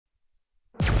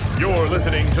You're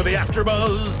listening to the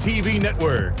AfterBuzz TV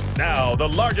Network, now the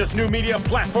largest new media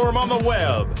platform on the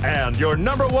web and your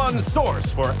number one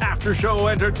source for after-show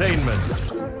entertainment.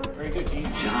 Very good, Keith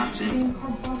Johnson.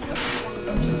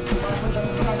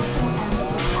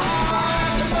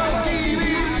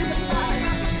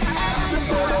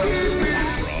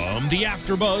 From the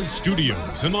AfterBuzz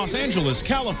Studios in Los Angeles,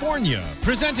 California,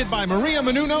 presented by Maria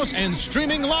Menounos and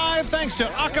streaming live thanks to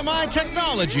Akamai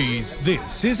Technologies.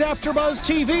 This is AfterBuzz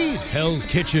TV's Hell's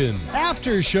Kitchen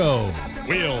After Show.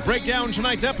 We'll break down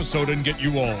tonight's episode and get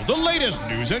you all the latest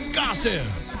news and gossip.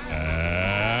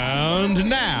 And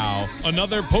now,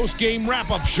 another post-game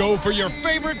wrap-up show for your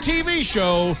favorite TV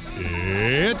show.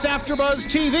 It's AfterBuzz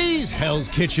TV's Hell's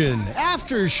Kitchen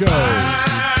After Show.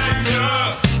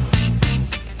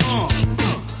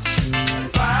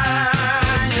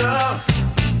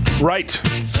 Right.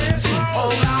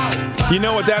 You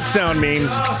know what that sound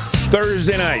means.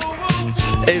 Thursday night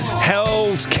is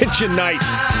Hell's Kitchen night.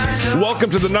 Welcome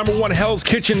to the number one Hell's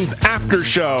Kitchen after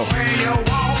show.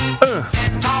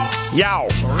 Yow.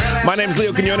 My name's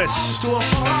Leo Quinones.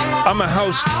 I'm a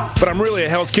host, but I'm really a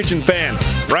Hell's Kitchen fan,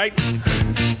 right?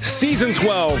 Season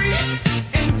 12.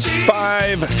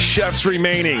 5 chefs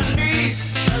remaining.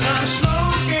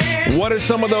 What are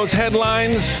some of those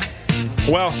headlines?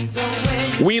 Well,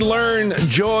 we learn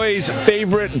Joy's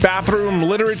favorite bathroom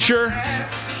literature.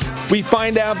 We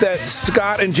find out that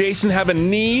Scott and Jason have a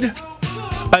need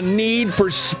for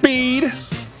speed.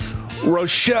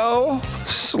 Rochelle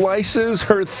slices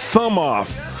her thumb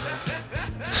off.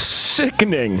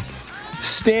 Sickening.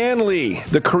 Stan Lee,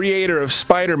 the creator of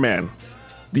Spider-Man,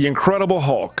 The Incredible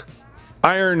Hulk,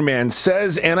 Iron Man,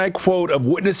 says, and I quote, of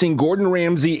witnessing Gordon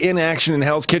Ramsay in action in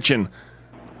Hell's Kitchen,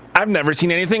 I've never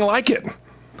seen anything like it.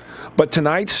 But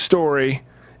tonight's story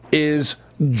is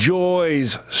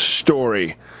Joy's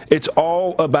story. It's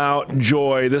all about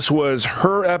Joy. This was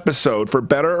her episode, for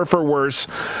better or for worse,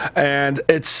 and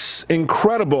it's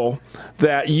incredible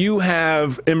that you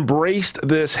have embraced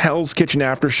this Hell's Kitchen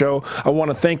after show. I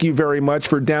want to thank you very much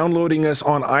for downloading us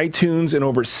on iTunes in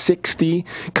over 60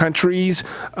 countries.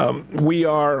 We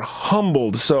are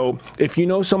humbled. So if you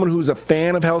know someone who's a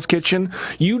fan of Hell's Kitchen,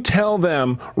 you tell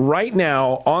them right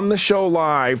now on the show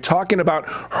live, talking about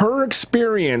her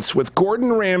experience with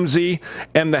Gordon Ramsay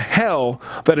and the hell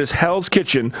that is Hell's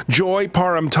Kitchen. Joy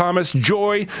Parham Thomas.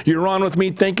 Joy, you're on with me.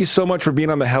 Thank you so much for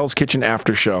being on the Hell's Kitchen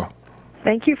after show.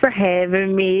 Thank you for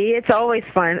having me. It's always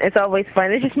fun. It's always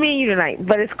fun. It's just me and you tonight,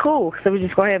 but it's cool. So we're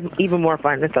just going to have even more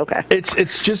fun. It's okay.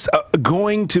 It's just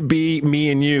going to be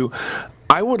me and you.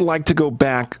 I would like to go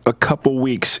back a couple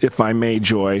weeks, if I may,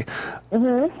 Joy.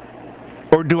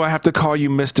 Mm-hmm. Or do I have to call you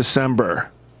Miss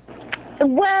December?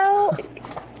 Well,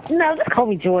 no, just call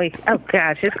me Joy. Oh,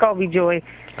 gosh, just call me Joy.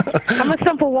 I'm a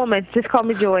simple woman. Just call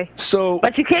me Joy.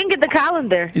 But you can get the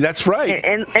calendar. That's right.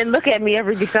 And look at me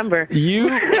every December. You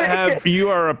have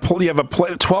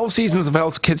 12 seasons of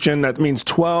Hell's Kitchen. That means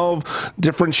 12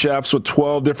 different chefs with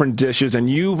 12 different dishes, and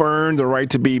you've earned the right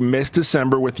to be Miss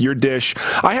December with your dish.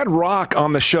 I had Rock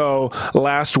on the show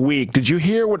last week. Did you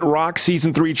hear what Rock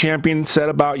Season 3 champion said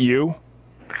about you?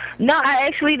 No, I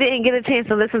actually didn't get a chance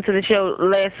to listen to the show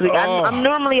last week. Oh. I'm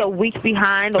normally a week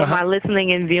behind on my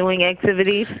listening and viewing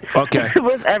activities. Okay.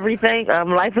 With everything.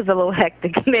 Life is a little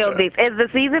hectic nowadays. As the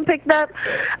season picked up,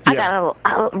 I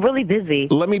got really busy.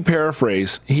 Let me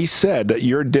paraphrase. He said that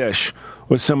your dish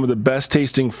was some of the best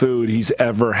tasting food he's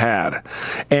ever had.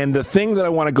 And the thing that I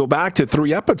want to go back to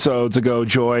 3 episodes ago,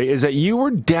 Joy, is that you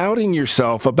were doubting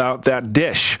yourself about that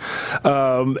dish.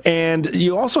 And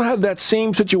you also had that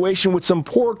same situation with some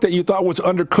pork that you thought was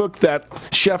undercooked that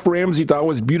Chef Ramsay thought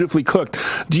was beautifully cooked.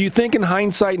 Do you think in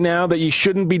hindsight now that you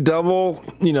shouldn't be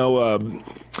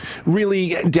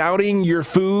really doubting your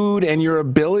food and your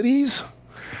abilities?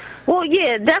 Well,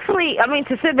 yeah, definitely. I mean,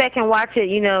 to sit back and watch it,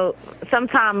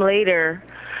 sometime later,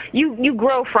 you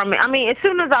grow from it. I mean, as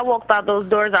soon as I walked out those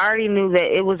doors, I already knew that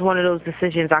it was one of those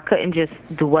decisions I couldn't just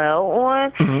dwell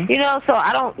on, so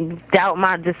I don't doubt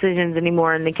my decisions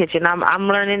anymore in the kitchen. I'm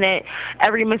learning that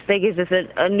every mistake is just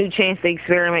a new chance to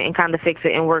experiment and kind of fix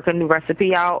it and work a new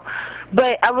recipe out.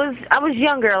 But I was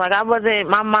younger. Like, I wasn't,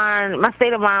 my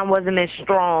state of mind wasn't as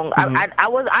strong. I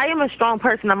am a strong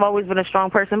person. I've always been a strong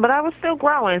person, but I was still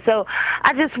growing. So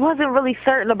I just wasn't really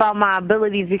certain about my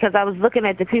abilities because I was looking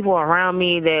at the people around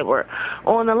me that were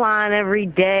on the line every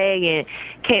day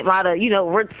and came out of,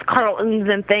 Ritz-Carltons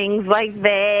and things like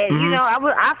that.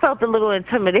 I felt a little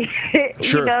intimidated,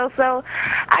 so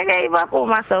I gave up on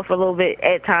myself a little bit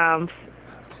at times.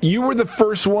 You were the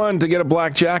first one to get a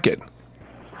black jacket.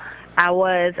 I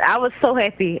was so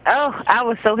happy. Oh, I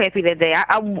was so happy that day.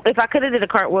 If I could have did a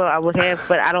cartwheel, I would have,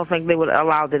 but I don't think they would have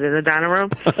allowed it in the dining room.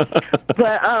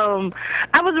 But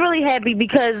I was really happy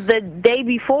because the day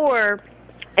before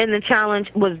in the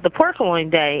challenge was the pork loin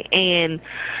day, and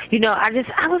you know, I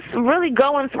was really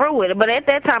going through it. But at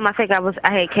that time, I think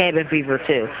I had cabin fever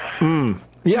too.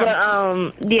 Yeah. But,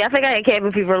 I think I had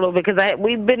cabin fever a little bit because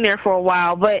we've been there for a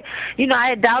while. But, you know, I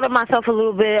had doubted myself a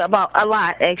little bit about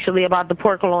the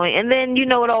pork loin. And then, you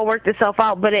know, it all worked itself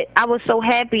out. But I was so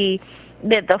happy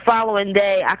that the following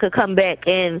day I could come back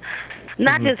and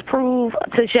not just prove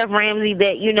to Chef Ramsay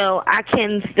that, you know, I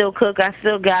can still cook, I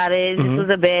still got it, this was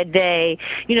a bad day,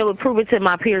 you know, but prove it to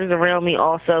my peers around me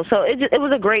also. So it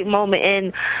was a great moment,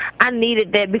 and I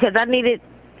needed that because I needed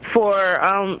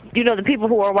for, you know, the people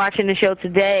who are watching the show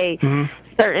today,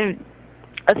 certain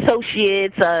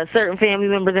associates, certain family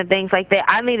members and things like that,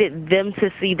 I needed them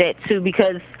to see that too,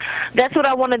 because that's what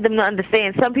I wanted them to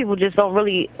understand. Some people just don't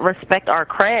really respect our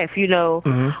craft, you know,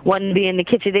 wanting to be in the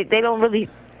kitchen. They don't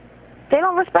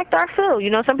respect our field. You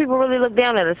know, some people really look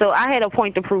down at us. So I had a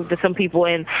point to prove to some people,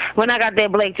 and when I got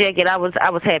that black jacket, I was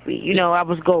happy. You know, I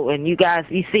was golden. You guys,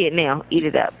 you see it now. Eat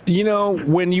it up. You know,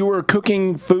 when you were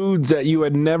cooking foods that you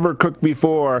had never cooked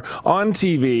before on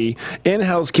TV, in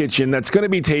Hell's Kitchen, that's going to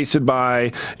be tasted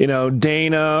by, you know,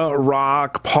 Dana,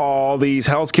 Rock, Paul, these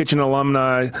Hell's Kitchen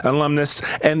alumnus,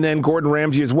 and then Gordon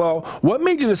Ramsay as well. What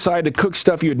made you decide to cook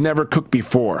stuff you had never cooked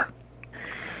before?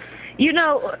 You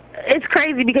know, it's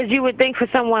crazy because you would think for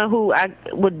someone who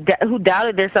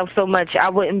doubted themselves so much, I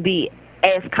wouldn't be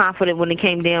as confident when it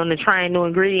came down to trying new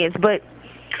ingredients. But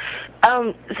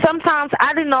sometimes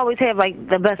I didn't always have like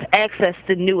the best access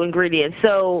to new ingredients.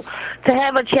 So to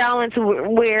have a challenge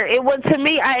where it was, to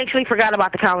me, I actually forgot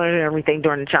about the calendar and everything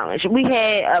during the challenge. We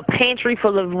had a pantry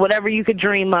full of whatever you could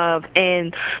dream of,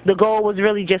 and the goal was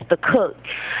really just to cook.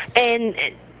 And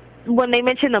when they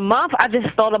mentioned the month, I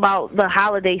just thought about the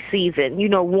holiday season, you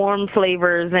know, warm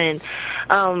flavors and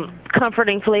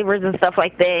comforting flavors and stuff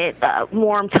like that,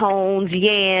 warm tones,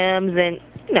 yams, and,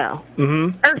 you know,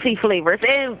 earthy flavors.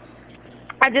 And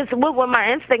I just went with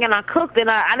my instinct and I cooked,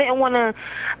 and I didn't want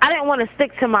to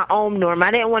stick to my own norm. I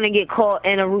didn't want to get caught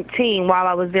in a routine while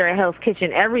I was there at Hell's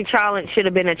Kitchen. Every challenge should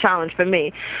have been a challenge for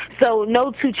me. So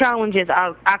no two challenges.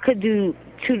 I could do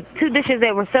two dishes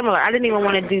that were similar. I didn't even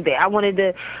want to do that. I wanted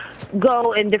to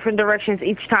go in different directions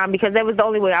each time because that was the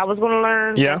only way I was going to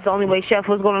learn. Yeah. That's the only way Chef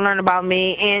was going to learn about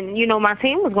me, and, you know, my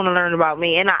team was going to learn about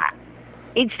me. And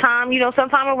each time, you know,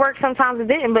 sometimes it worked, sometimes it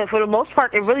didn't, but for the most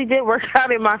part, it really did work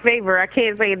out in my favor. I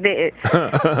can't say it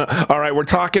didn't. All right, we're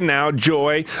talking now,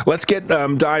 Joy. Let's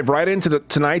dive right into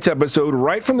tonight's episode.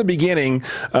 Right from the beginning,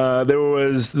 there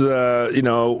was the, you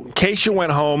know, Keisha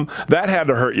went home. That had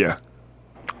to hurt you.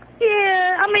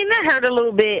 Yeah, I mean, that hurt a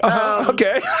little bit.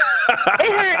 Okay.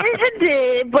 it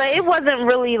did, but it wasn't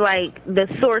really like the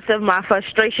source of my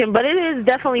frustration. But it is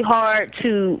definitely hard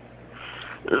to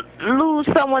lose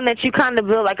someone that you kind of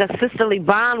build like a sisterly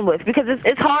bond with, because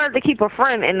it's hard to keep a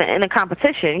friend in a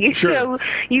competition. You know,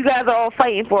 you guys are all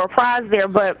fighting for a prize there,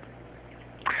 but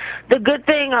the good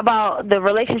thing about the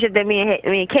relationship that me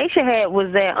and Keisha had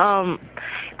was that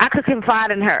I could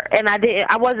confide in her, and I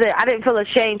didn't feel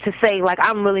ashamed to say, like,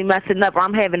 I'm really messing up or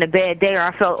I'm having a bad day or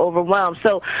I felt overwhelmed.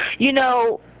 So, you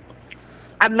know,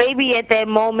 maybe at that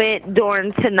moment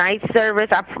during tonight's service,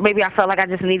 I felt like I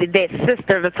just needed that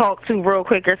sister to talk to real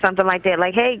quick or something like that.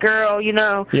 Like, hey, girl, you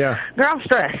know, girl, I'm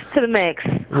stressed to the max.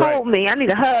 Right. Hold me. I need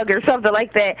a hug or something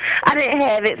like that. I didn't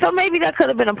have it. So maybe that could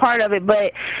have been a part of it.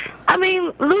 But, I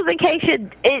mean, losing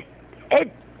Keisha,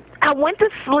 I went to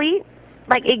sleep,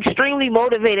 like, extremely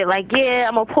motivated. Like, yeah,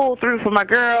 I'm going to pull through for my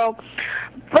girl.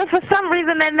 But for some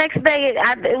reason, that next day,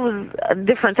 it was a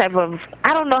different type of,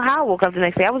 I don't know how I woke up the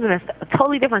next day. I was in a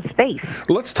totally different space.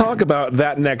 Let's talk about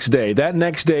that next day. That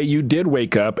next day, you did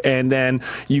wake up, and then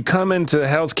you come into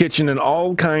Hell's Kitchen in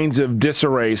all kinds of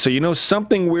disarray. So you know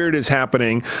something weird is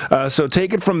happening. So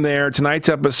take it from there, tonight's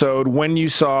episode, when you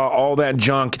saw all that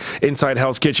junk inside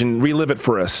Hell's Kitchen. Relive it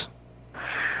for us.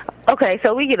 Okay,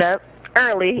 so we get up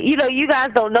early. You know, you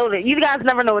guys don't know that. You guys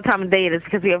never know what time of day it is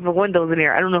because we have the windows in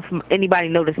there. I don't know if anybody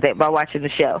noticed that by watching the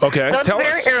show. Okay, so it's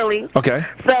very early. Okay.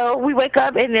 So we wake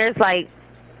up and there's like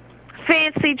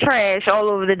fancy trash all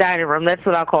over the dining room. That's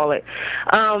what I call it.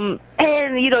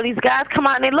 And, you know, these guys come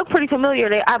out and they look pretty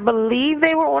familiar. I believe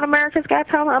they were on America's Got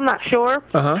Talent. I'm not sure.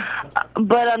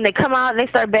 But they come out and they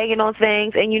start banging on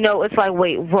things, and, you know, it's like,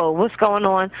 wait, whoa, what's going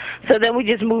on? So then we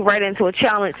just move right into a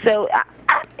challenge. So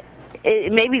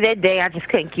maybe that day I just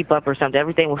couldn't keep up or something.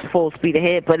 Everything was full speed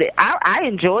ahead. But I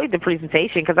enjoyed the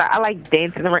presentation because I like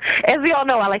dancing around. As we all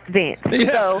know, I like to dance.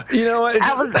 Yeah, so you know what?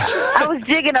 I was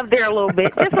jigging up there a little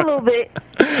bit, just a little bit.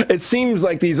 It seems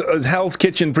like these Hell's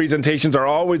Kitchen presentations are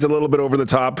always a little bit over the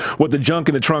top with the Junk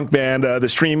in the Trunk band,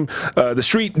 the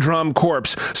Street Drum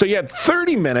Corps. So you had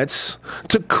 30 minutes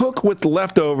to cook with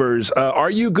leftovers.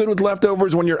 Are you good with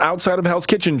leftovers when you're outside of Hell's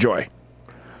Kitchen, Joy?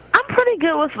 I'm pretty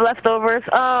good with leftovers.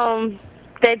 I'm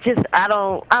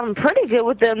pretty good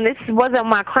with them. This wasn't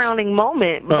my crowning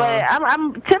moment, but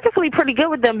I'm typically pretty good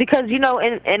with them because, you know,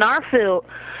 in our field,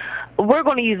 we're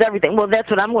going to use everything. Well, that's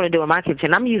what I'm going to do in my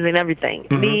kitchen. I'm using everything.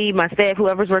 Me, my staff,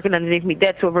 whoever's working underneath me,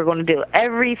 that's what we're going to do.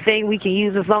 Everything we can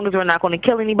use as long as we're not going to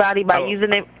kill anybody by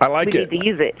using it. I like we it. need to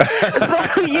use it.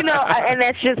 So, you know, and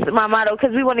that's just my motto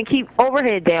because we want to keep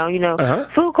overhead down. You know,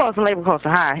 food costs and labor costs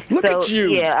are high. Look at you.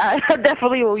 Yeah, I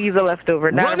definitely will use a leftover.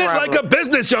 Run it like a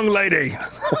business, young lady.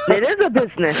 It is a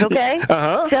business, okay?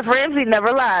 Chef Ramsay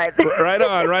never lied. Right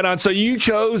on, right on. So you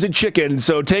chose a chicken.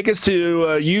 So take us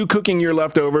to you cooking your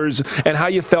leftovers and how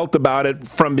you felt about it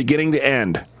from beginning to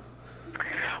end.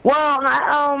 Well,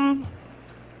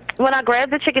 when I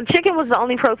grabbed the chicken was the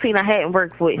only protein I hadn't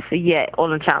worked with yet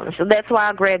on the challenge. So that's why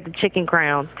I grabbed the chicken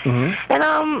crowns. And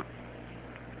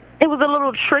it was a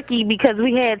little tricky because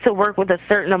we had to work with a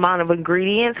certain amount of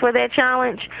ingredients for that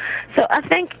challenge. So I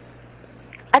think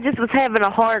I just was having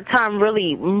a hard time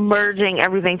really merging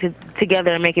everything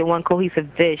together and making one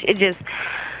cohesive dish. It just...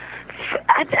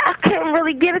 I couldn't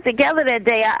really get it together that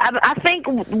day. I think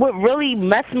what really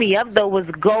messed me up, though, was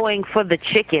going for the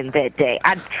chicken that day.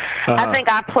 I think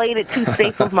I played it too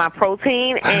safe with my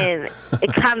protein, and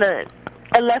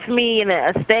it left me in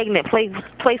a stagnant place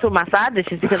with my side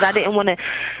dishes because I didn't want to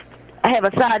have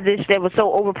a side dish that was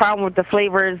so overpowered with the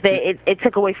flavors that it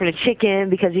took away from the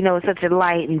chicken because, you know, it's such a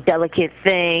light and delicate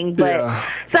thing. But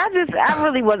so I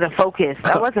really wasn't focused.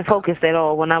 I wasn't focused at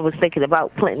all when I was thinking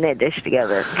about putting that dish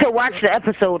together. To watch the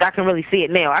episode, I can really see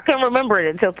it now. I couldn't remember it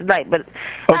until tonight, but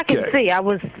I can see I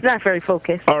was not very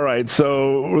focused. All right,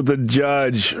 so the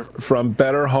judge from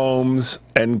Better Homes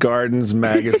and Gardens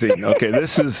magazine. Okay,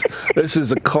 this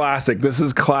is a classic. This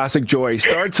is classic Joy.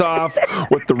 Starts off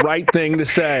with the right thing to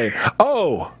say.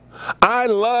 Oh, I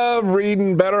love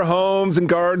reading Better Homes and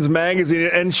Gardens magazine.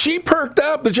 And she perked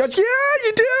up. The judge, yeah,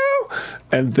 you do.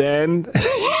 And then,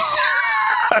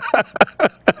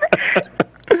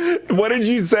 what did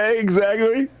you say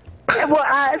exactly? Well,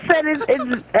 I said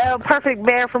it's a perfect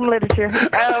bear from literature.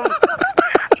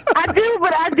 I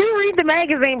do read the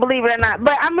magazine, believe it or not.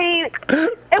 But I mean,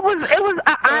 it was an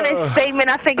honest statement.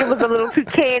 I think it was a little too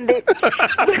candid.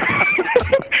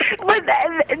 But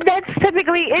that's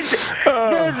typically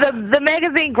the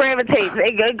magazine gravitates.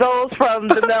 It goes from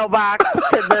the mailbox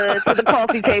to the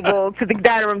coffee table to the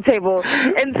dining room table,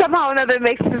 and somehow or another it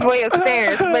makes its way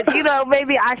upstairs. But you know,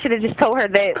 maybe I should have just told her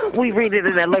that we read it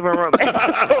in the living room.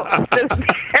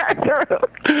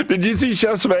 Did you see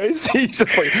Chef's face? He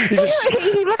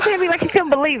looked at me like he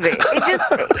couldn't believe it.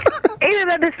 He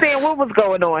didn't understand what was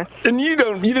going on. And you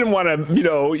didn't want to, you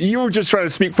know, you were just trying to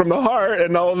speak from the heart,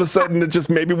 and all of a sudden it just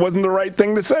maybe wasn't the right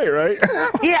thing to say, right?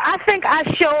 Yeah, I think I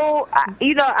showed,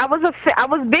 you know, I was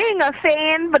being a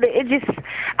fan, but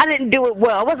I didn't do it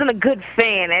well. I wasn't a good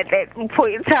fan at that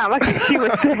point in time, I guess you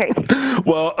would say.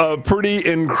 Well, a pretty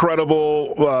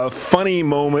incredible, funny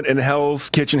moment in Hell's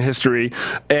Kitchen history.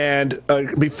 And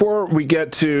before we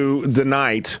get to the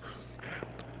night,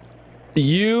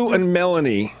 you and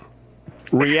Melanie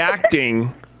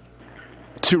reacting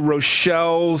to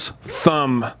Rochelle's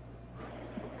thumb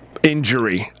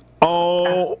injury.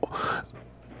 Oh,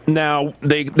 now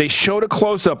they showed a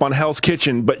close-up on Hell's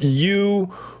Kitchen, but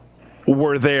you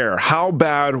were there. How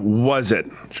bad was it?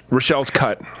 Rochelle's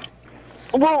cut.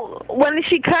 Well, when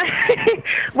she cut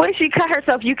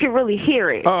herself, you could really hear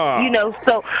it. You know,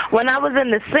 so when I was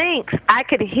in the sinks, I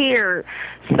could hear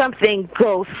something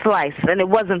go slice, and it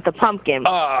wasn't the pumpkin.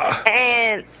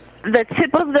 And the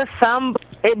tip of the thumb,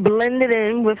 it blended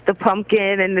in with the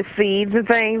pumpkin and the seeds and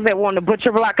things that were on the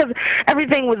butcher block because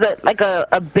everything was like a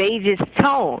beigeish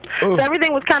tone. So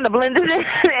everything was kind of blended in.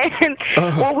 And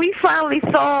when we finally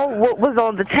saw what was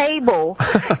on the table,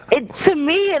 to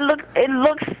me it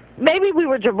looks. Maybe we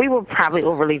were probably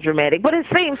overly dramatic, but it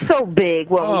seemed so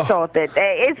big when we saw it that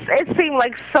day. It seemed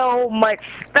like so much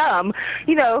scum.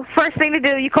 You know, first thing to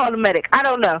do, you call the medic. I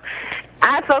don't know.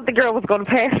 I thought the girl was going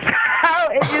to pass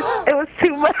out. It was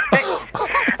too much.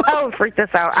 Oh, freaked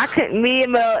us out. I couldn't. Me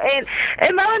and Mel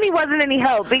and Melanie wasn't any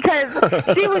help because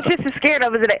she was just as scared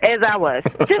of it as I was,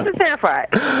 just as terrified.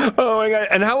 Oh my God!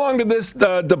 And how long did this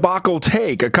debacle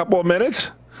take? A couple of minutes?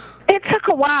 It took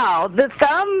a while. The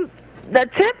thumb the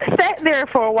tip sat there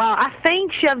for a while. I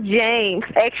think Chef James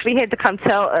actually had to come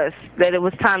tell us that it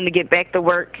was time to get back to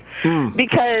work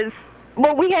because,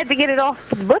 well, we had to get it off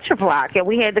the butcher block and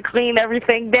we had to clean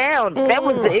everything down. That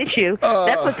was the issue.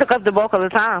 That's what took up the bulk of the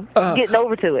time, getting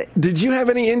over to it. Did you have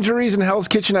any injuries in Hell's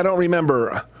Kitchen? I don't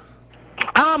remember.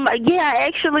 Yeah,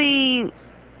 actually,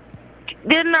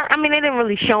 didn't. I mean, they didn't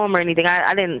really show him or anything.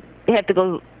 I didn't have to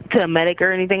go to a medic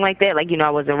or anything like that. Like, you know, I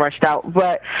wasn't rushed out.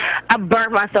 But I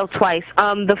burnt myself twice.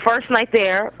 The first night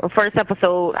there, first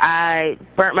episode, I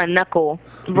burnt my knuckle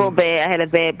real bad. I had a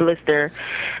bad blister.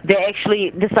 They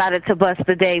actually decided to bust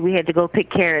the day we had to go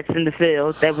pick carrots in the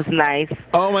field. That was nice.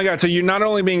 Oh, my God. So you're not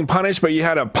only being punished, but you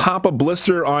had to pop a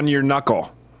blister on your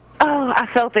knuckle. Oh, I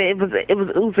felt it. It was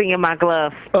oozing in my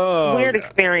glove. Oh. Weird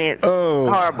experience. Oh.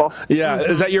 Horrible. Yeah.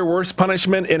 Is that your worst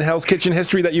punishment in Hell's Kitchen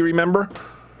history that you remember?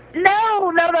 No.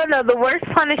 The worst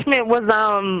punishment was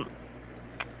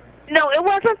no, it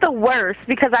wasn't the worst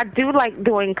because I do like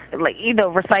doing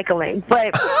recycling. But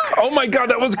oh my God,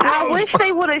 that was gross. I wish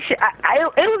they would have.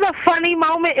 It was a funny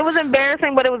moment. It was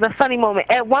embarrassing, but it was a funny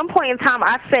moment. At one point in time,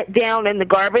 I sat down in the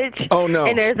garbage. Oh no!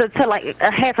 And there's a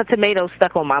half a tomato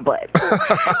stuck on my butt.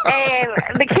 And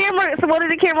the camera. So one of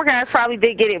the camera guys probably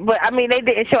did get it, but I mean they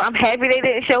didn't show. I'm happy they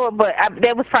didn't show it, but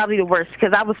that was probably the worst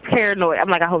because I was paranoid. I'm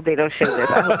like, I hope they don't show this.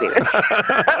 I hope they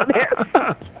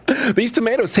don't. These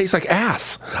tomatoes taste like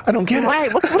ass. I don't get it.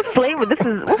 Right. What flavor?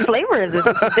 What flavor is this?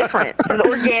 It's different. It's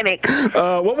organic.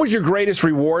 What was your greatest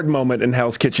reward moment in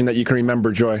Hell's Kitchen that you can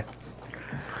remember, Joy?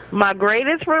 My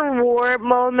greatest reward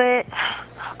moment.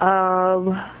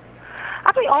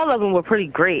 I think all of them were pretty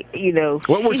great. You know.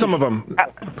 What were some of them?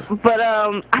 But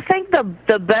I think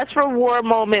the best reward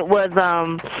moment was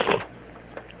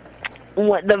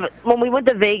when we went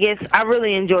to Vegas. I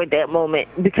really enjoyed that moment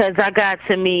because I got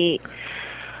to meet.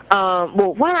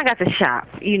 When I got to shop,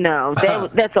 you know,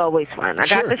 that's always fun. I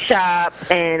got to shop,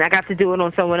 and I got to do it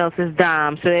on someone else's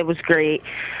dime, so it was great.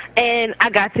 And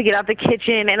I got to get out the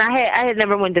kitchen, and I had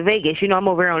never went to Vegas. You know, I'm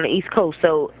over here on the East Coast,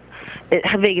 so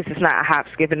Vegas is not a hop,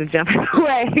 skip, and a jump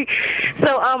away.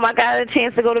 So I got a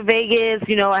chance to go to Vegas.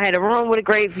 You know, I had a room with a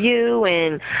great view,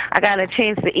 and I got a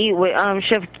chance to eat with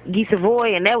Chef Guy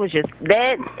Savoy, and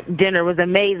that dinner was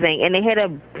amazing. And they had a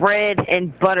bread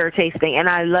and butter tasting, and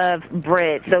I love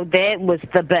bread, so that was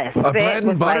the best. A bread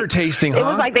and butter tasting, huh? It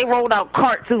was like they rolled out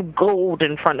carts of gold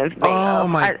in front of me. Oh,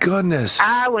 my goodness.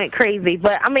 I went crazy,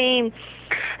 but I mean...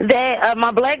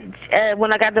 my black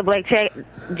when I got the black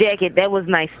jacket, that was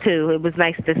nice too. It was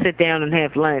nice to sit down and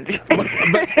have lunch.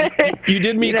 But you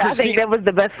did meet Christina. I think that was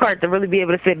the best part, to really be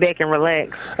able to sit back and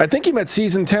relax. I think you met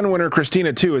season 10 winner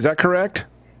Christina too. Is that correct?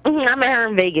 I met her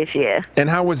in Vegas, yeah. And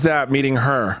how was that, meeting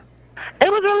her?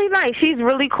 It was really nice. She's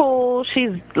really cool.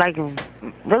 She's like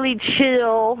really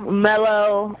chill,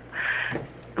 mellow,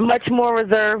 much more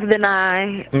reserved than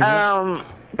I.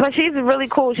 But she's really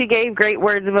cool. She gave great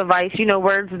words of advice, you know,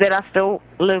 words that I still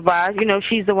live by. You know,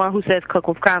 she's the one who says cook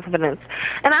with confidence.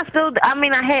 And I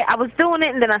was doing it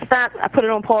and then I stopped. I put it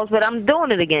on pause, but I'm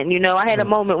doing it again. You know, I had a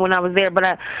moment when I was there, but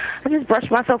I just brushed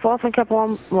myself off and kept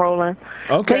on rolling.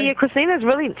 Okay. But yeah,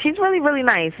 she's really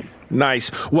nice.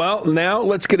 Nice. Well, now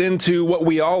let's get into what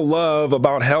we all love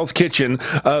about Hell's Kitchen,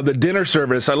 the dinner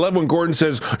service. I love when Gordon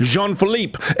says,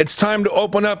 Jean-Philippe, it's time to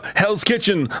open up Hell's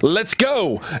Kitchen. Let's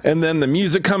go. And then the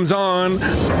music comes on.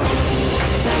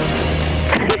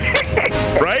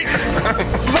 Right?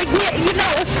 But yeah, you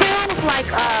know, it sounds like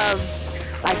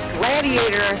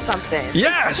Gladiator or something.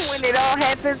 Yes. When it all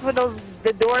happens with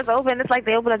the doors open, it's like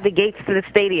they open up the gates to the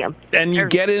stadium. And you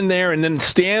get in there, and then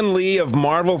Stan Lee of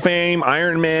Marvel fame,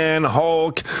 Iron Man,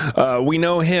 Hulk, we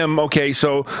know him. Okay,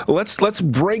 so let's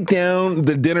break down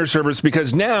the dinner service,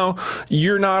 because now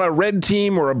you're not a red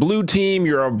team or a blue team,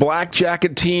 you're a black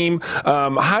jacket team.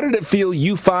 How did it feel,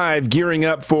 you five, gearing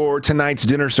up for tonight's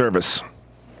dinner service?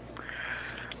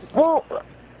 Well,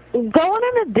 going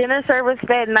in the dinner service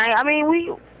that night, I mean,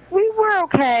 we were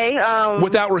okay.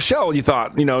 Without Rochelle, you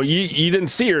thought, you know, you didn't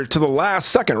see her to the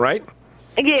last second, right?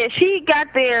 Yeah, she got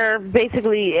there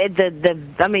basically at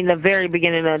the very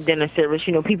beginning of the dinner service.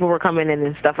 You know, people were coming in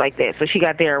and stuff like that, so she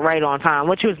got there right on time,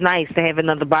 which was nice to have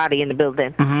another body in the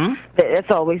building. That's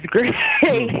always great.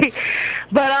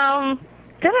 But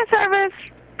dinner service,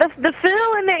 the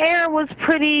feel in the air was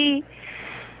pretty.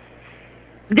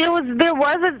 There was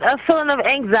a feeling of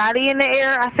anxiety in the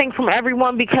air, I think, from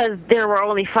everyone, because there were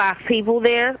only 5 people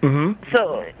there.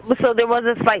 So there was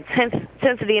a slight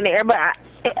tensity in the air, but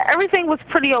everything was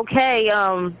pretty okay. It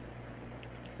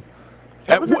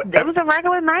was a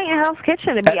regular night in Hell's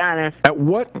Kitchen, to be honest. At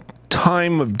what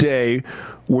time of day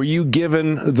were you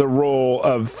given the role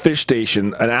of fish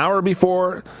station? An hour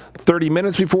before, 30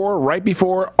 minutes before, right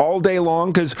before, all day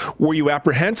long? Because were you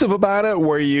apprehensive about it?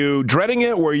 Were you dreading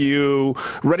it? Were you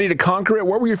ready to conquer it?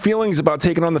 What were your feelings about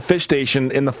taking on the fish station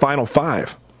in the final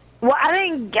 5? Well, I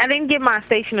didn't get my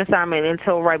station assignment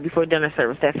until right before dinner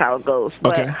service. That's how it goes.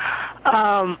 But, Okay.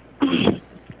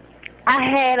 I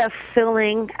had a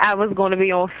feeling I was going to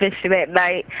be on fish that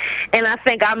night, and I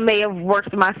think I may have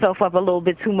worked myself up a little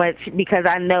bit too much because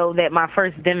I know that my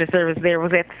first dinner service there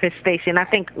was at the fish station. I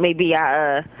think maybe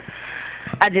I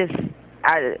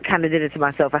kind of did it to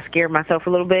myself. I scared myself a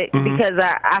little bit because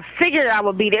I figured I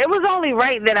would be there. It was only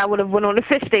right that I would have went on the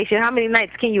fish station. How many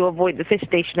nights can you avoid the fish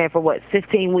station after,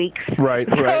 15 weeks? Right,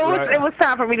 So right. it was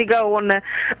time for me to go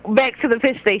back to the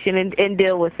fish station and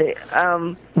deal with it.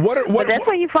 But that's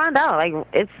when you find out. Like,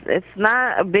 it's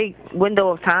not a big window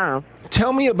of time.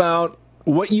 Tell me about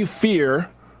what you fear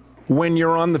when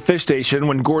you're on the fish station,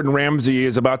 when Gordon Ramsay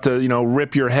is about to,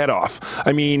 rip your head off.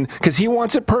 I mean, because he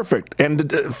wants it perfect,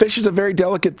 and fish is a very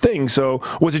delicate thing. So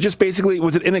was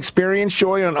it inexperience,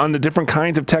 Joy, on the different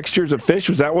kinds of textures of fish?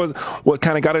 Was that what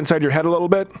kind of got inside your head a little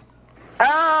bit?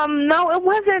 No, it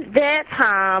wasn't that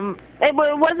time. It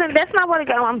wasn't. That's not what it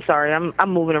got. I'm sorry. I'm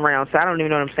moving around, so I don't even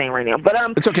know what I'm saying right now. But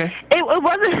it's okay. It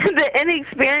wasn't the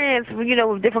inexperience,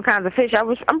 with different kinds of fish.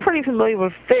 I'm pretty familiar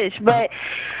with fish, but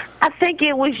I think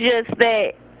it was just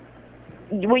that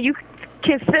when you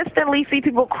consistently see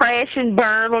people crash and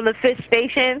burn on the fish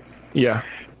station, yeah,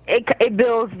 it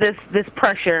builds this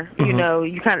pressure.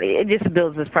 It just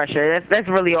builds this pressure. That's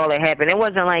really all that happened. It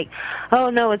wasn't like, oh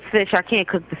no, it's fish, I can't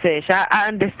cook the fish. I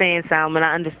understand salmon,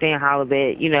 I understand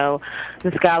halibut.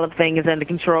 The scallop thing is under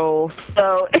control.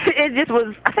 So it just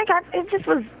was. It just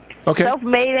was. Okay.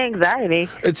 Self-made anxiety.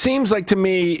 It seems like to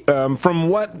me, from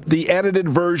what the edited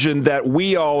version that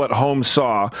we all at home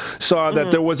saw that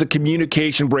there was a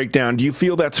communication breakdown. Do you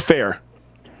feel that's fair?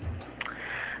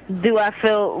 Do I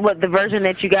feel what the version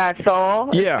that you guys saw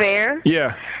is fair?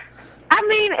 Yeah. I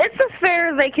mean, it's as fair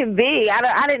as they can be.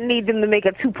 I didn't need them to make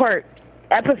a 2-part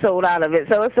episode out of it,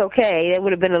 so it's okay. It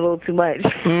would have been a little too much.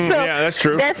 Yeah, that's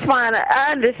true. That's fine.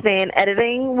 I understand.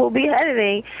 Editing will be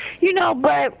editing,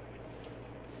 but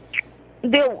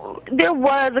there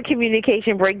was a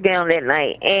communication breakdown that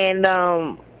night, and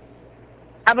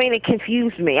it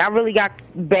confused me. I really got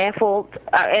baffled,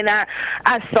 and I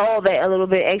saw that a little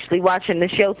bit actually watching the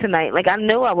show tonight. Like, I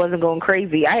knew I wasn't going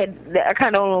crazy. I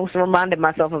kind of almost reminded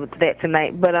myself of that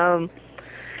tonight, but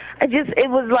it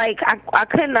was like I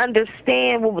couldn't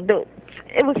understand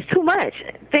it was too much.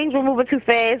 Things were moving too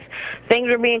fast. Things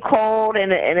were being called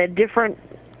in a different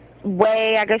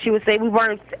way, I guess you would say. We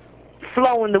weren't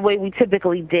flowing the way we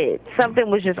typically did. Something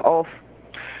was just off.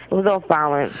 It was off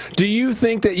balance. Do you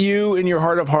think that you, in your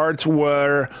heart of hearts,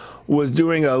 was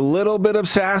doing a little bit of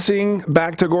sassing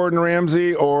back to Gordon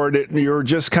Ramsay, or you were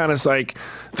just kind of like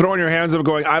throwing your hands up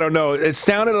going, I don't know. It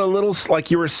sounded a little like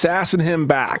you were sassing him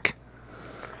back.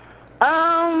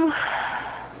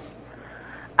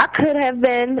 I could have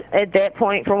been at that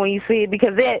point from when you see it,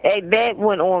 because that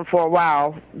went on for a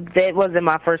while. That wasn't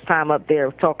my first time up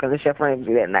there talking to Chef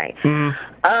Ramsay that night.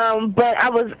 But I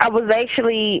was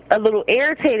actually a little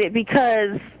irritated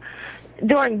because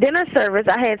during dinner service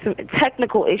I had some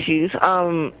technical issues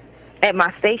at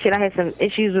my station. I had some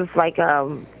issues with like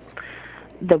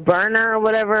the burner or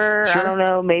whatever. Sure. I don't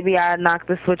know. Maybe I knocked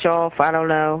the switch off. I don't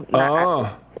know.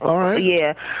 All right.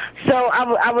 Yeah. So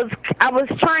I was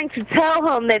trying to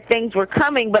tell him that things were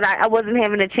coming, but I wasn't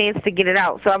having a chance to get it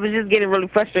out. So I was just getting really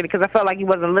frustrated because I felt like he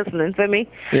wasn't listening to me.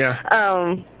 Yeah.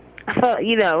 I felt,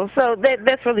 so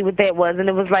that's really what that was. And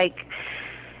it was like,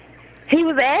 he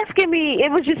was asking me,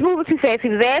 it was just moving too fast. He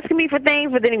was asking me for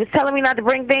things, but then he was telling me not to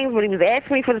bring things, but he was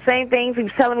asking me for the same things. He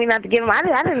was telling me not to give them. I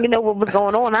didn't even know what was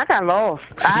going on. I got lost.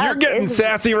 You're getting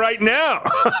sassy right now.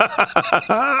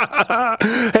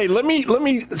 Hey, let me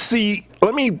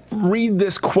read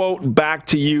this quote back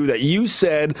to you that you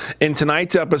said in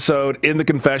tonight's episode in the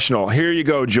confessional. Here you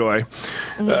go, Joy.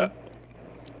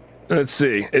 Let's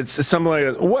see. It's something like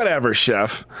this. Whatever,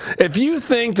 Chef. If you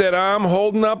think that I'm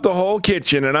holding up the whole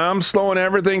kitchen and I'm slowing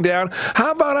everything down,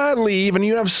 how about I leave and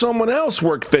you have someone else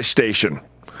work fish station?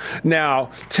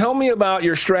 Now, tell me about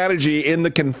your strategy in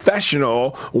the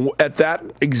confessional at that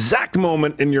exact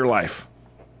moment in your life.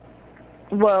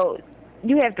 Well,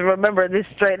 you have to remember this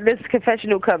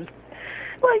confessional comes.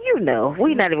 Well,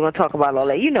 we're not even going to talk about all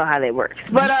that. You know how that works.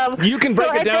 But you can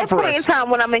break it down for us. At that point in time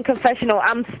when I'm in confessional,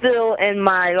 I'm still in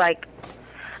my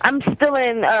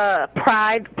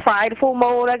prideful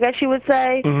mode, I guess you would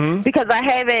say, because I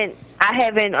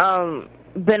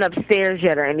haven't been upstairs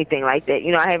yet or anything like that.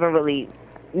 I haven't really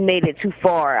made it too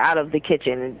far out of the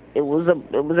kitchen. It was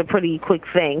a pretty quick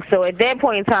thing. So at that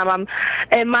point in time,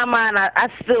 in my mind, I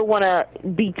still want to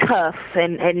be tough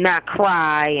and not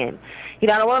cry, and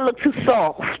I don't want to look too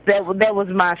soft. That was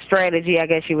my strategy, I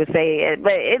guess you would say.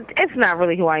 But it's not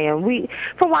really who I am.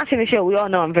 From watching the show, we all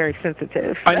know I'm very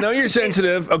sensitive. I know you're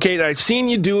sensitive. Okay, I've seen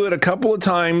you do it a couple of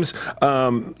times.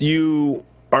 You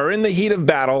are in the heat of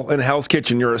battle in Hell's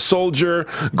Kitchen. You're a soldier.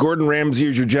 Gordon Ramsay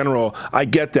is your general. I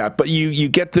get that. But you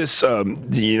get this,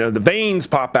 the veins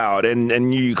pop out,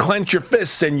 and you clench your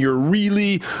fists, and you're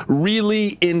really,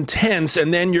 really intense,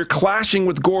 and then you're clashing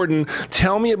with Gordon.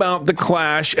 Tell me about the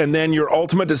clash and then your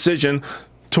ultimate decision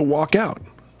to walk out.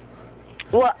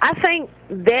 Well, I think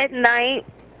that night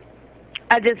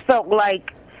I just felt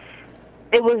like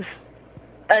it was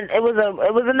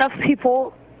enough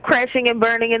people crashing and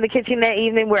burning in the kitchen that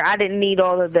evening where I didn't need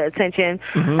all of the attention.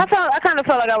 I kind of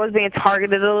felt like I was being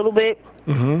targeted a little bit.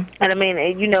 And I mean,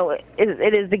 it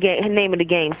is the name of the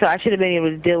game, so I should have been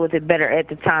able to deal with it better at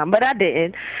the time, but I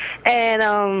didn't. And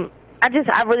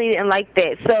I really didn't like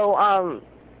that. So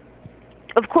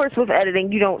of course, with editing,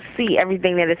 you don't see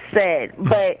everything that is said,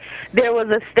 but there was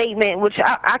a statement, which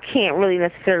I can't really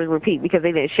necessarily repeat because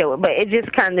they didn't show it, but it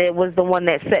just kind of was the one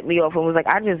that set me off and was like,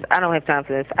 I don't have time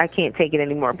for this. I can't take it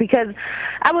anymore, because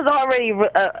I was already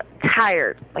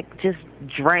tired, like just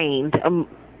drained,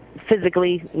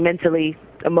 physically, mentally,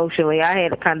 emotionally. I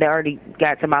had kind of already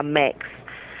got to my max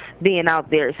being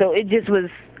out there, so it just was...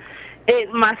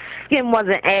 my skin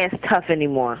wasn't as tough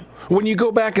anymore. When you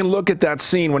go back and look at that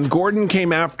scene, when Gordon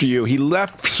came after you, he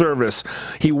left service,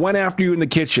 he went after you in the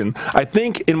kitchen. I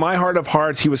think in my heart of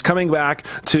hearts, he was coming back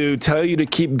to tell you to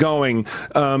keep going.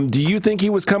 Do you think he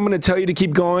was coming to tell you to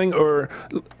keep going, or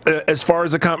as far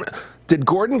as did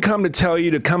Gordon come to tell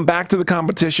you to come back to the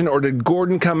competition, or did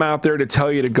Gordon come out there to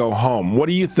tell you to go home? What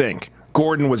do you think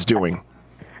Gordon was doing?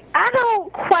 I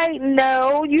don't quite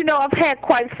know.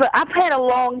 I've had a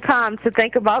long time to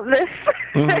think about this.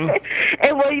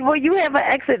 And when you have an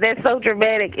exit that's so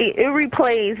dramatic, it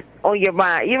replays on your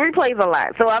mind. It replays a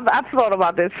lot. So I've thought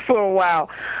about this for a while.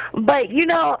 But,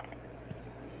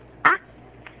 I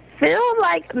feel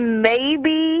like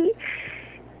maybe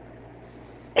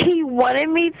he wanted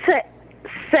me to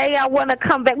say I want to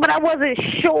come back, but I wasn't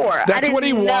sure. That's what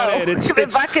he wanted.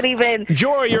 If I could even.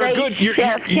 Joy, you're good. You're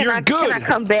good. Can I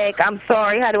come back? I'm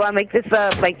sorry. How do I make this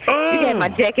up? Like, you had my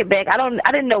jacket back.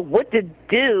 I didn't know what to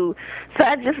do.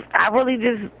 So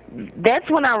that's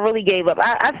when I really gave up.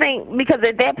 I think because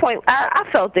at that point I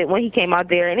felt it when he came out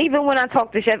there, and even when I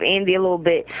talked to Chef Andy a little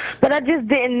bit, but I just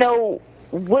didn't know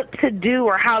what to do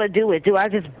or how to do it. Do I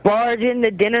just barge in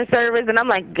the dinner service? And I'm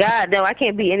like, God, no, I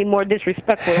can't be any more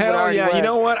disrespectful. Hell yeah. You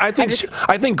know what? I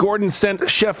think Gordon sent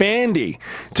Chef Andy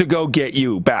to go get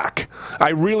you back. I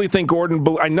really think Gordon,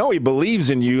 I know he believes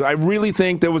in you. I really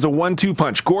think there was a 1-2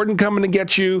 punch. Gordon coming to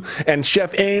get you and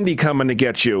Chef Andy coming to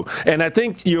get you. And I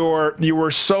think you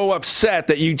were so upset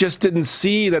that you just didn't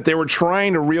see that they were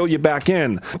trying to reel you back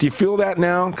in. Do you feel that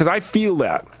now? Because I feel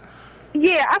that.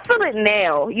 Yeah, I feel it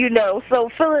now, So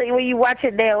when you watch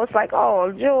it now, it's like,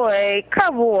 oh, Joy,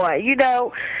 come on,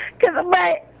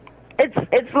 but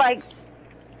it's like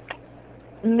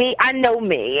me. I know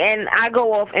me, and I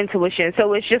go off intuition.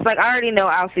 So it's just like I already know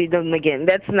I'll see them again.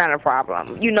 That's not a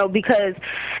problem, because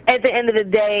at the end of the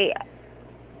day,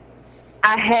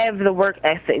 I have the work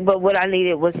ethic, but what I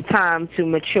needed was time to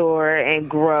mature and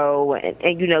grow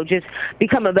and just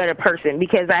become a better person,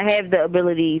 because I have the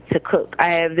ability to cook. I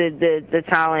have the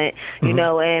talent,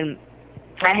 and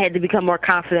I had to become more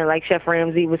confident, like Chef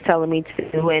Ramsay was telling me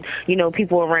to, and,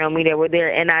 people around me that were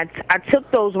there. And I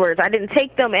took those words. I didn't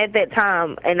take them at that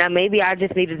time, and maybe I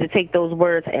just needed to take those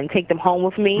words and take them home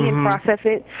with me and process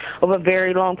it over a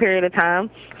very long period of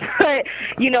time. But,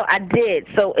 I did.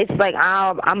 So it's like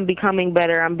I'm becoming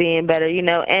better. I'm being better,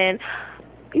 and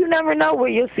you never know where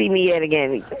you'll see me yet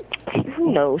again.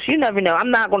 Who knows? You never know.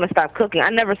 I'm not going to stop cooking. I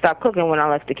never stopped cooking when I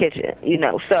left the kitchen,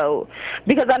 So,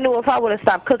 because I knew if I would have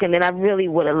stopped cooking, then I really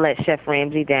would have let Chef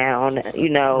Ramsay down,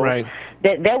 Right.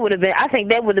 That would have been, I think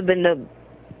that would have been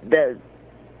the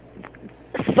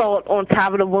salt on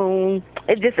top of the wound.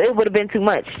 It would have been too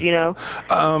much,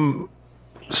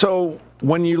 So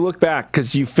when you look back,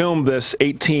 because you filmed this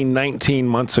 18, 19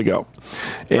 months ago,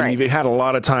 and right. You've had a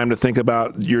lot of time to think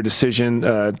about your decision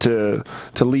to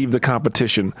leave the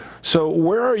competition. So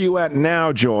where are you at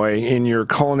now, Joy, in your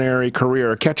culinary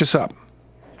career? Catch us up.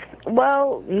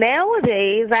 Well,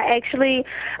 nowadays, I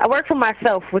work for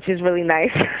myself, which is really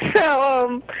nice.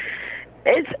 So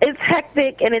it's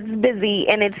hectic and it's busy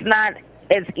and it's not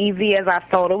as easy as I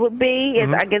thought it would be.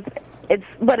 I guess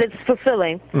it's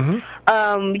fulfilling.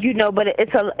 You know, but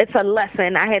it's a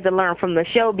lesson I had to learn from the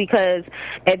show, because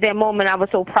at that moment I was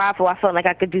so prideful. I felt like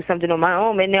I could do something on my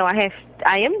own, and now I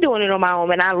am doing it on my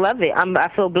own, and I love it.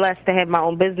 I feel blessed to have my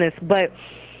own business, but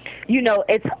you know,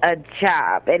 it's a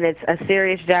job, and it's a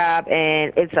serious job,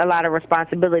 and it's a lot of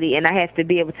responsibility, and I have to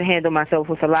be able to handle myself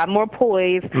with a lot more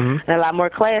poise and a lot more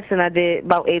class than I did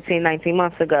about 18, 19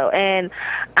 months ago. And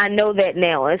I know that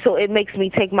now, and so it makes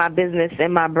me take my business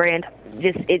and my brand,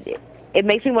 it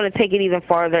makes me want to take it even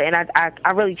farther, and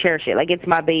I really cherish it. Like, it's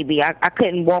my baby. I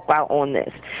couldn't walk out on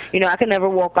this. You know, I could never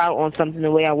walk out on something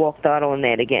the way I walked out on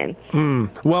that again.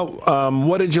 Well,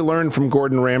 what did you learn from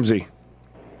Gordon Ramsay?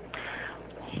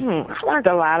 I learned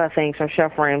a lot of things from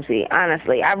Chef Ramsay,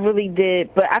 honestly. I really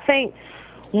did. But I think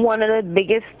one of the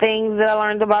biggest things that I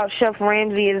learned about Chef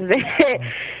Ramsay is that,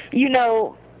 you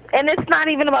know, and it's not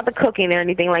even about the cooking or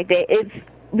anything like that. It's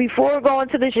before going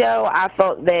to the show, I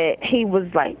felt that he was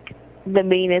like the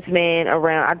meanest man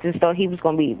around. I just thought he was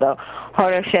going to be the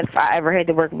hardest chef I ever had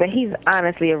to work with. But he's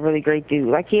honestly a really great dude.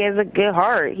 Like, he has a good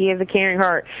heart. He has a caring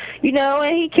heart, you know,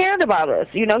 and he cared about us.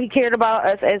 You know, he cared about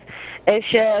us as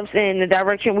chefs and the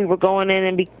direction we were going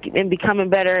in, and becoming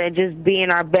better, and just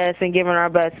being our best and giving our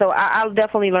best. So I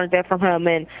definitely learned that from him.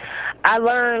 And I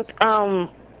learned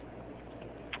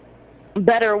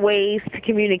better ways to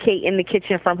communicate in the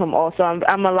kitchen from him also.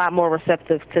 I'm a lot more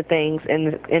receptive to things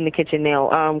in the kitchen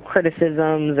now,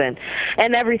 criticisms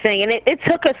and everything. And it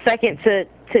took a second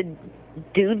to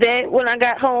do that when I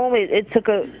got home. It took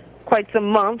quite some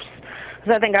months,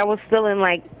 because I think I was still in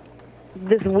like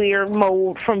this weird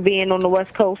mode from being on the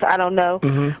West Coast. I don't know.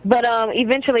 But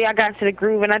eventually I got to the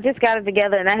groove, and I just got it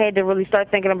together, and I had to really start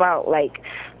thinking about like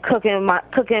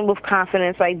cooking with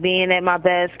confidence, like being at my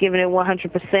best, giving it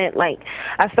 100%. Like,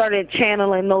 I started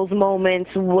channeling those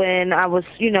moments when I was,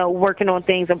 you know, working on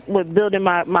things with building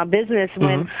my business.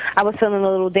 When I was feeling a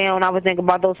little down, I would think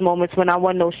about those moments when I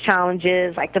won those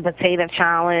challenges, like the potato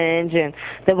challenge and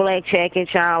the black jacket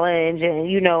challenge,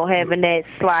 and, you know, having that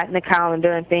slot in the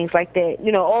calendar and things like that.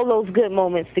 You know, all those good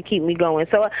moments to keep me going.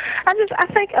 So I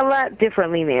think a lot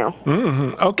differently now.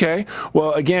 Okay.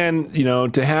 Well, again, you know,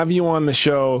 to have you on the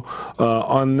show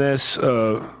on this,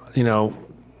 you know,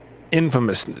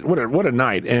 infamous, what a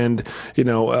night. And, you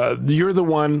know, you're the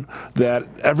one that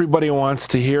everybody wants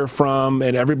to hear from,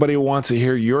 and everybody wants to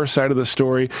hear your side of the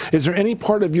story. Is there any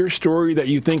part of your story that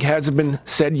you think hasn't been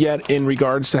said yet in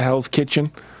regards to Hell's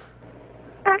Kitchen?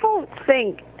 I don't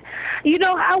think. You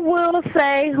know, I will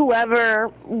say,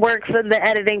 whoever works in the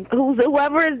editing,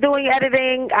 whoever is doing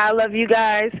editing, I love you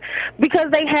guys,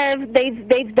 because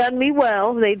they've done me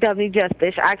well. They've done me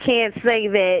justice. I can't say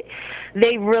that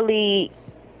they really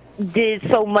did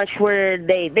so much where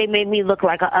they made me look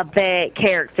like a bad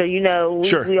character. You know,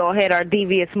 we all had our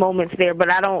devious moments there,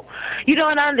 but I don't, you know,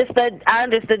 and I understood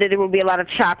that there would be a lot of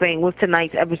chopping with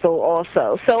tonight's episode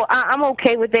also. So I'm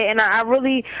okay with that, and I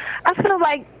feel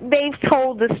like they've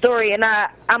told the story, and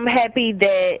I'm happy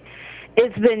that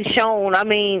it's been shown. I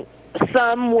mean,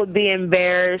 some would be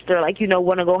embarrassed or, like, you know,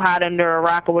 want to go hide under a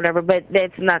rock or whatever, but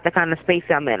that's not the kind of space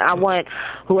I'm in. I want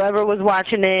whoever was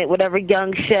watching it, whatever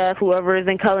young chef, whoever is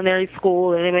in culinary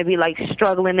school and they may be, like,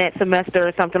 struggling that semester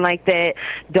or something like that,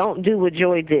 don't do what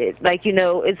Joy did. Like, you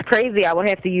know, it's crazy. I would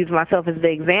have to use myself as the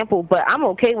example, but I'm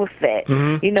okay with that,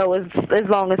 you know, as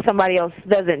long as somebody else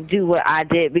doesn't do what I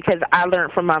did, because I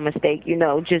learned from my mistake. You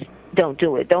know, just don't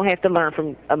do it. Don't have to learn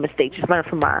from a mistake. Just learn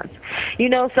from mine. You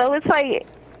know, so it's like,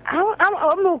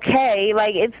 I'm okay.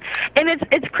 Like,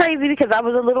 it's crazy because I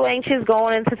was a little anxious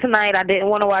going into tonight. I didn't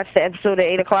want to watch the episode at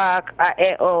 8 o'clock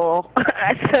at all.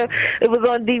 So it was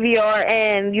on DVR,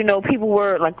 and, you know, people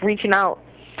were, like, reaching out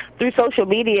through social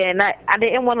media, and I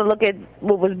didn't want to look at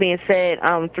what was being said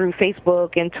through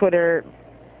Facebook and Twitter.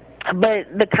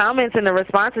 But the comments and the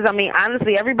responses, I mean,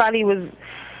 honestly, everybody was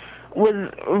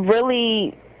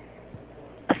really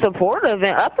supportive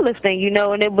and uplifting, you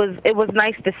know, and it was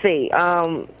nice to see.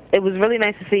 It was really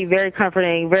nice to see, very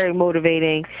comforting, very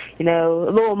motivating, you know,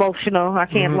 a little emotional, I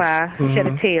can't lie, shed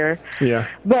a tear. Yeah.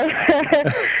 But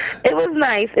it was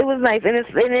nice. It was nice,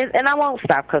 and I won't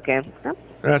stop cooking.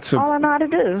 That's all I know how to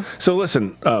do. So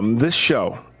listen, this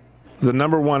show, the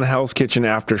 #1 Hell's Kitchen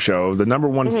after show, the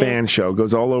 #1 fan show,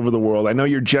 goes all over the world. I know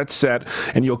you're jet set,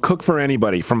 and you'll cook for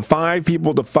anybody, from 5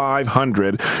 people to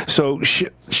 500. So,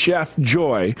 Chef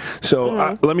Joy,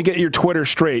 so let me get your Twitter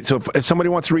straight. So if somebody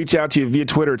wants to reach out to you via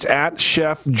Twitter, it's at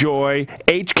Chef Joy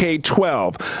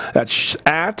HK12. That's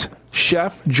at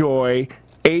Chef Joy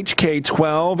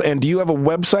HK12. And do you have a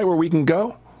website where we can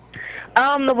go?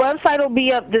 The website will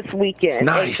be up this weekend.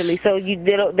 Nice. Actually, so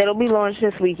that'll be launched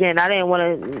this weekend. I didn't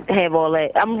want to have all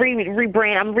that. I'm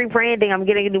rebranding. I'm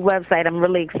getting a new website. I'm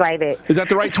really excited. Is that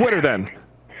the right Twitter then?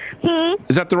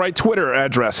 Is that the right Twitter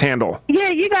address handle? Yeah,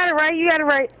 you got it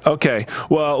right. Okay.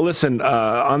 Well, listen,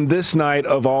 on this night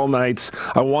of all nights,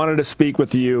 I wanted to speak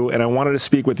with you, and I wanted to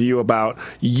speak with you about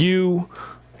you,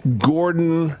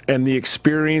 Gordon, and the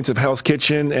experience of Hell's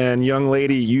Kitchen. And young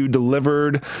lady, you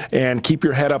delivered, and keep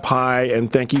your head up high.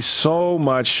 And thank you so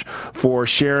much for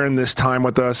sharing this time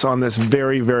with us on this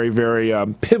very, very, very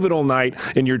pivotal night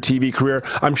in your TV career.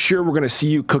 I'm sure we're going to see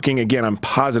you cooking again. I'm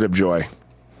positive, Joy.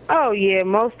 Oh, yeah,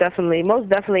 most definitely.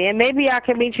 And maybe I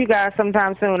can meet you guys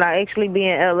sometime soon. I actually be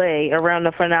in L.A. around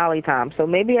the finale time, so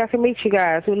maybe I can meet you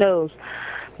guys. Who knows?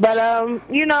 But, I'll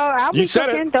be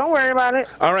cooking. Don't worry about it.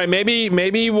 All right,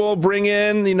 maybe we'll bring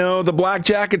in, the Black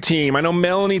Jacket team. I know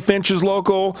Melanie Finch is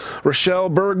local. Rochelle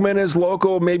Bergman is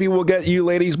local. Maybe we'll get you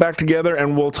ladies back together,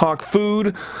 and we'll talk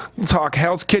food, talk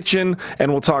Hell's Kitchen,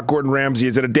 and we'll talk Gordon Ramsay.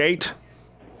 Is it a date?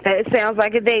 It sounds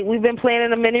like a date. We've been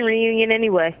planning a mini reunion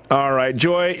anyway. All right,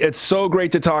 Joy, it's so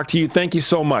great to talk to you. Thank you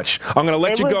so much. I'm going to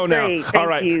let you go now. All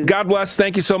right. You. God bless.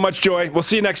 Thank you so much, Joy. We'll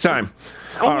see you next time.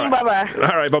 All right. Bye-bye.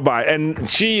 All right, bye-bye. And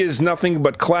she is nothing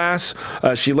but class.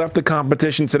 She left the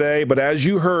competition today, but as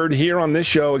you heard here on this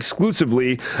show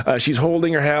exclusively, she's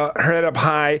holding her head up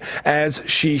high as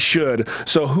she should.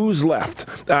 So who's left?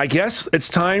 I guess it's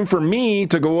time for me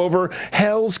to go over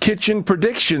Hell's Kitchen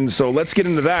predictions. So let's get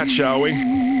into that, shall we?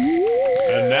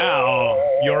 And now,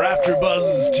 your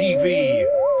AfterBuzz TV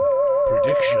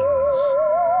predictions.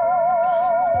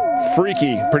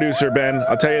 Freaky, producer Ben.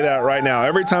 I'll tell you that right now.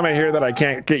 Every time I hear that, I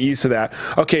can't get used to that.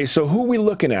 Okay, so who are we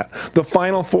looking at? The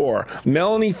final four.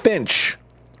 Melanie Finch,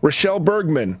 Rochelle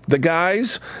Bergman, the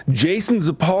guys, Jason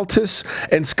Zapaltis,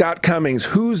 and Scott Cummings.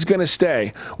 Who's going to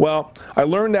stay? Well, I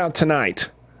learned out tonight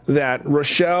that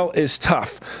Rochelle is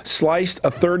tough, sliced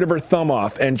a third of her thumb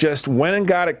off, and just went and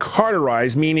got it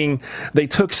cauterized, meaning they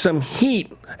took some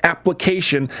heat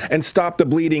application and stopped the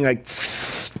bleeding.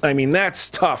 That's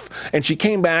tough. And she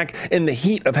came back in the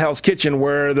heat of Hell's Kitchen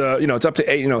where it's up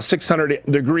to 600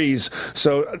 degrees.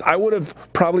 So I would have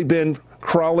probably been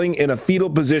crawling in a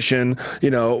fetal position,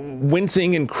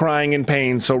 wincing and crying in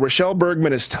pain. So Rochelle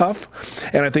Bergman is tough,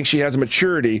 and I think she has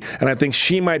maturity, and I think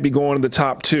she might be going to the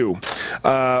top two.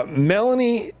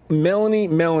 Melanie,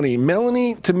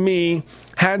 to me,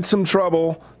 had some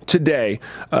trouble today.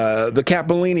 The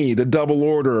capellini, the double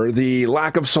order, the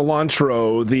lack of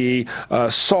cilantro, the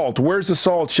salt. Where's the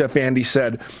salt, Chef Andy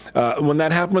said. When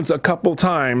that happens a couple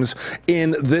times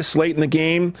in this late in the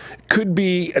game, could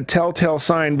be a telltale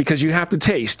sign, because you have to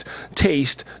taste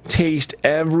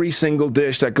every single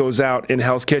dish that goes out in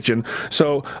Hell's Kitchen.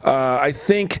 So I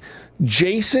think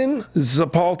Jason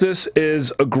Zapaltis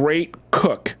is a great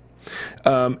cook.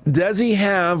 Does he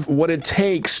have what it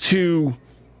takes to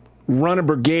run a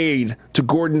brigade to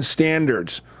Gordon's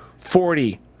standards?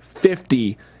 40,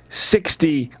 50,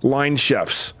 60 line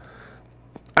chefs.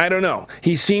 I don't know.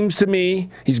 He seems to me,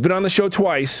 he's been on the show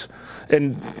twice,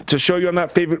 and to show you I'm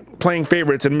not playing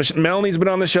favorites, and Melanie's been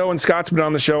on the show, and Scott's been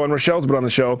on the show, and Rochelle's been on the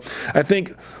show. I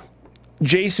think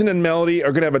Jason and Melody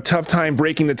are going to have a tough time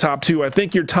breaking the top two. I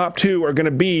think your top two are going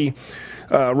to be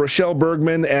Rochelle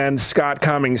Bergman and Scott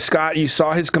Cummings. Scott, you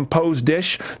saw his composed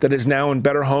dish that is now in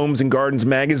Better Homes and Gardens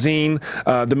magazine,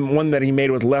 the one that he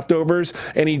made with leftovers,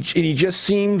 and he just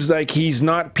seems like he's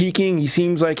not peaking. He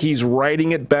seems like he's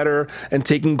writing it better and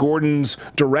taking Gordon's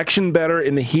direction better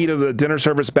in the heat of the dinner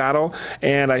service battle,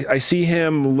 and I see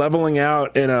him leveling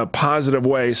out in a positive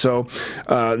way. So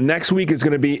next week is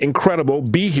going to be incredible.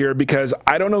 Be here, because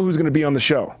I don't know who's going to be on the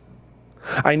show.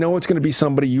 I know it's going to be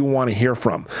somebody you want to hear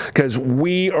from, because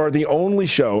we are the only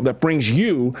show that brings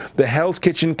you, the Hell's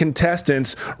Kitchen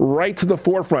contestants, right to the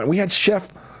forefront. We had Chef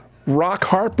Rock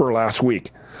Harper last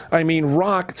week.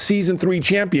 Rock, season 3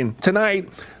 champion. Tonight,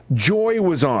 Joy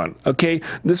was on, okay?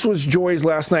 This was Joy's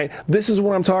last night. This is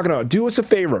what I'm talking about. Do us a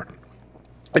favor.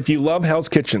 If you love Hell's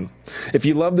Kitchen, if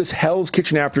you love this Hell's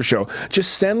Kitchen after show,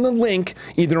 just send the link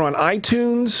either on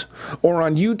iTunes or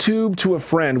on YouTube to a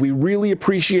friend. We really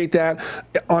appreciate that.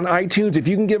 On iTunes, if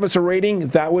you can give us a rating,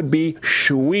 that would be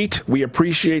sweet. We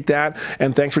appreciate that.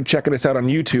 And thanks for checking us out on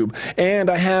YouTube. And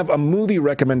I have a movie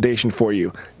recommendation for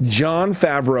you. Jon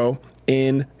Favreau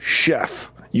in Chef.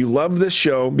 You love this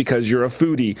show because you're a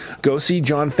foodie. Go see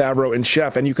Jon Favreau in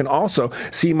Chef. And you can also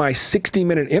see my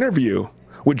 60-minute interview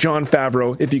with Jon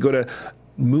Favreau if you go to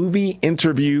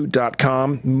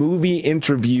movieinterview.com,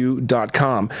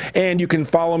 movieinterview.com. And you can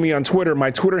follow me on Twitter.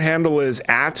 My Twitter handle is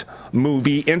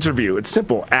 @movieinterview. It's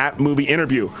simple,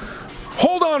 @movieinterview.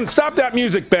 Hold on, stop that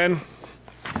music, Ben.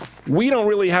 we don't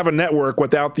really have a network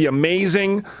without the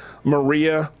amazing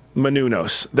Maria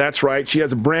Menounos. That's right. She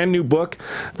has a brand new book,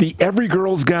 The Every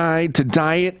Girl's Guide to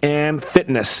Diet and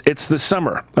Fitness. It's the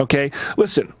summer, okay?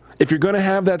 Listen, if you're going to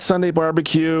have that Sunday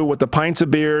barbecue with the pints of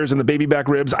beers and the baby back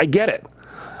ribs, I get it.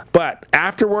 But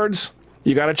afterwards,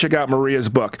 you got to check out Maria's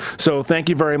book. So thank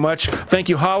you very much. Thank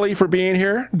you, Holly, for being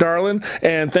here, darling.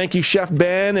 And thank you, Chef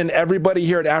Ben and everybody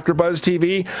here at AfterBuzz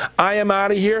TV. I am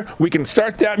out of here. We can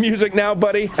start that music now,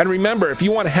 buddy. And remember, if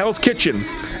you want Hell's Kitchen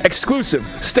exclusive,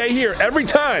 stay here every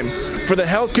time for the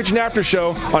Hell's Kitchen After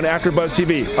Show on AfterBuzz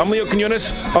TV. I'm Leo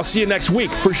Quinones. I'll see you next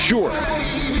week for sure.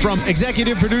 From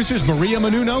executive producers Maria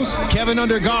Menounos, Kevin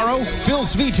Undergaro, Phil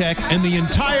Svitek, and the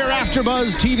entire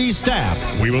AfterBuzz TV staff,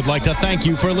 we would like to thank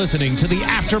you for listening to the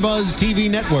AfterBuzz TV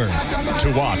Network.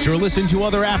 To watch or listen to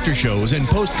other after shows and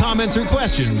post comments or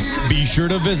questions, be sure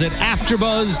to visit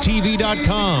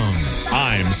AfterBuzzTV.com.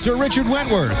 I'm Sir Richard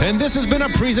Wentworth, and this has been a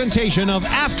presentation of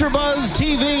AfterBuzz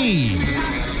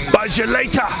TV. Buzz you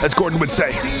later, as Gordon would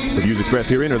say. The views expressed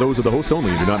herein are those of the hosts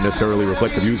only and do not necessarily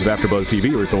reflect the views of AfterBuzz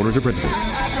TV or its owners or principals.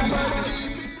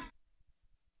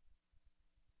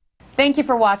 Thank you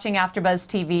for watching AfterBuzz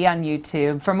TV on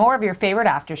YouTube. For more of your favorite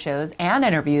after shows and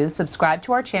interviews, subscribe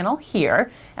to our channel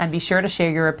here, and be sure to share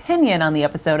your opinion on the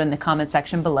episode in the comment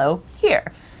section below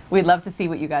here. We'd love to see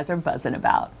what you guys are buzzing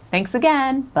about. Thanks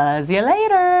again. Buzz you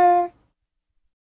later.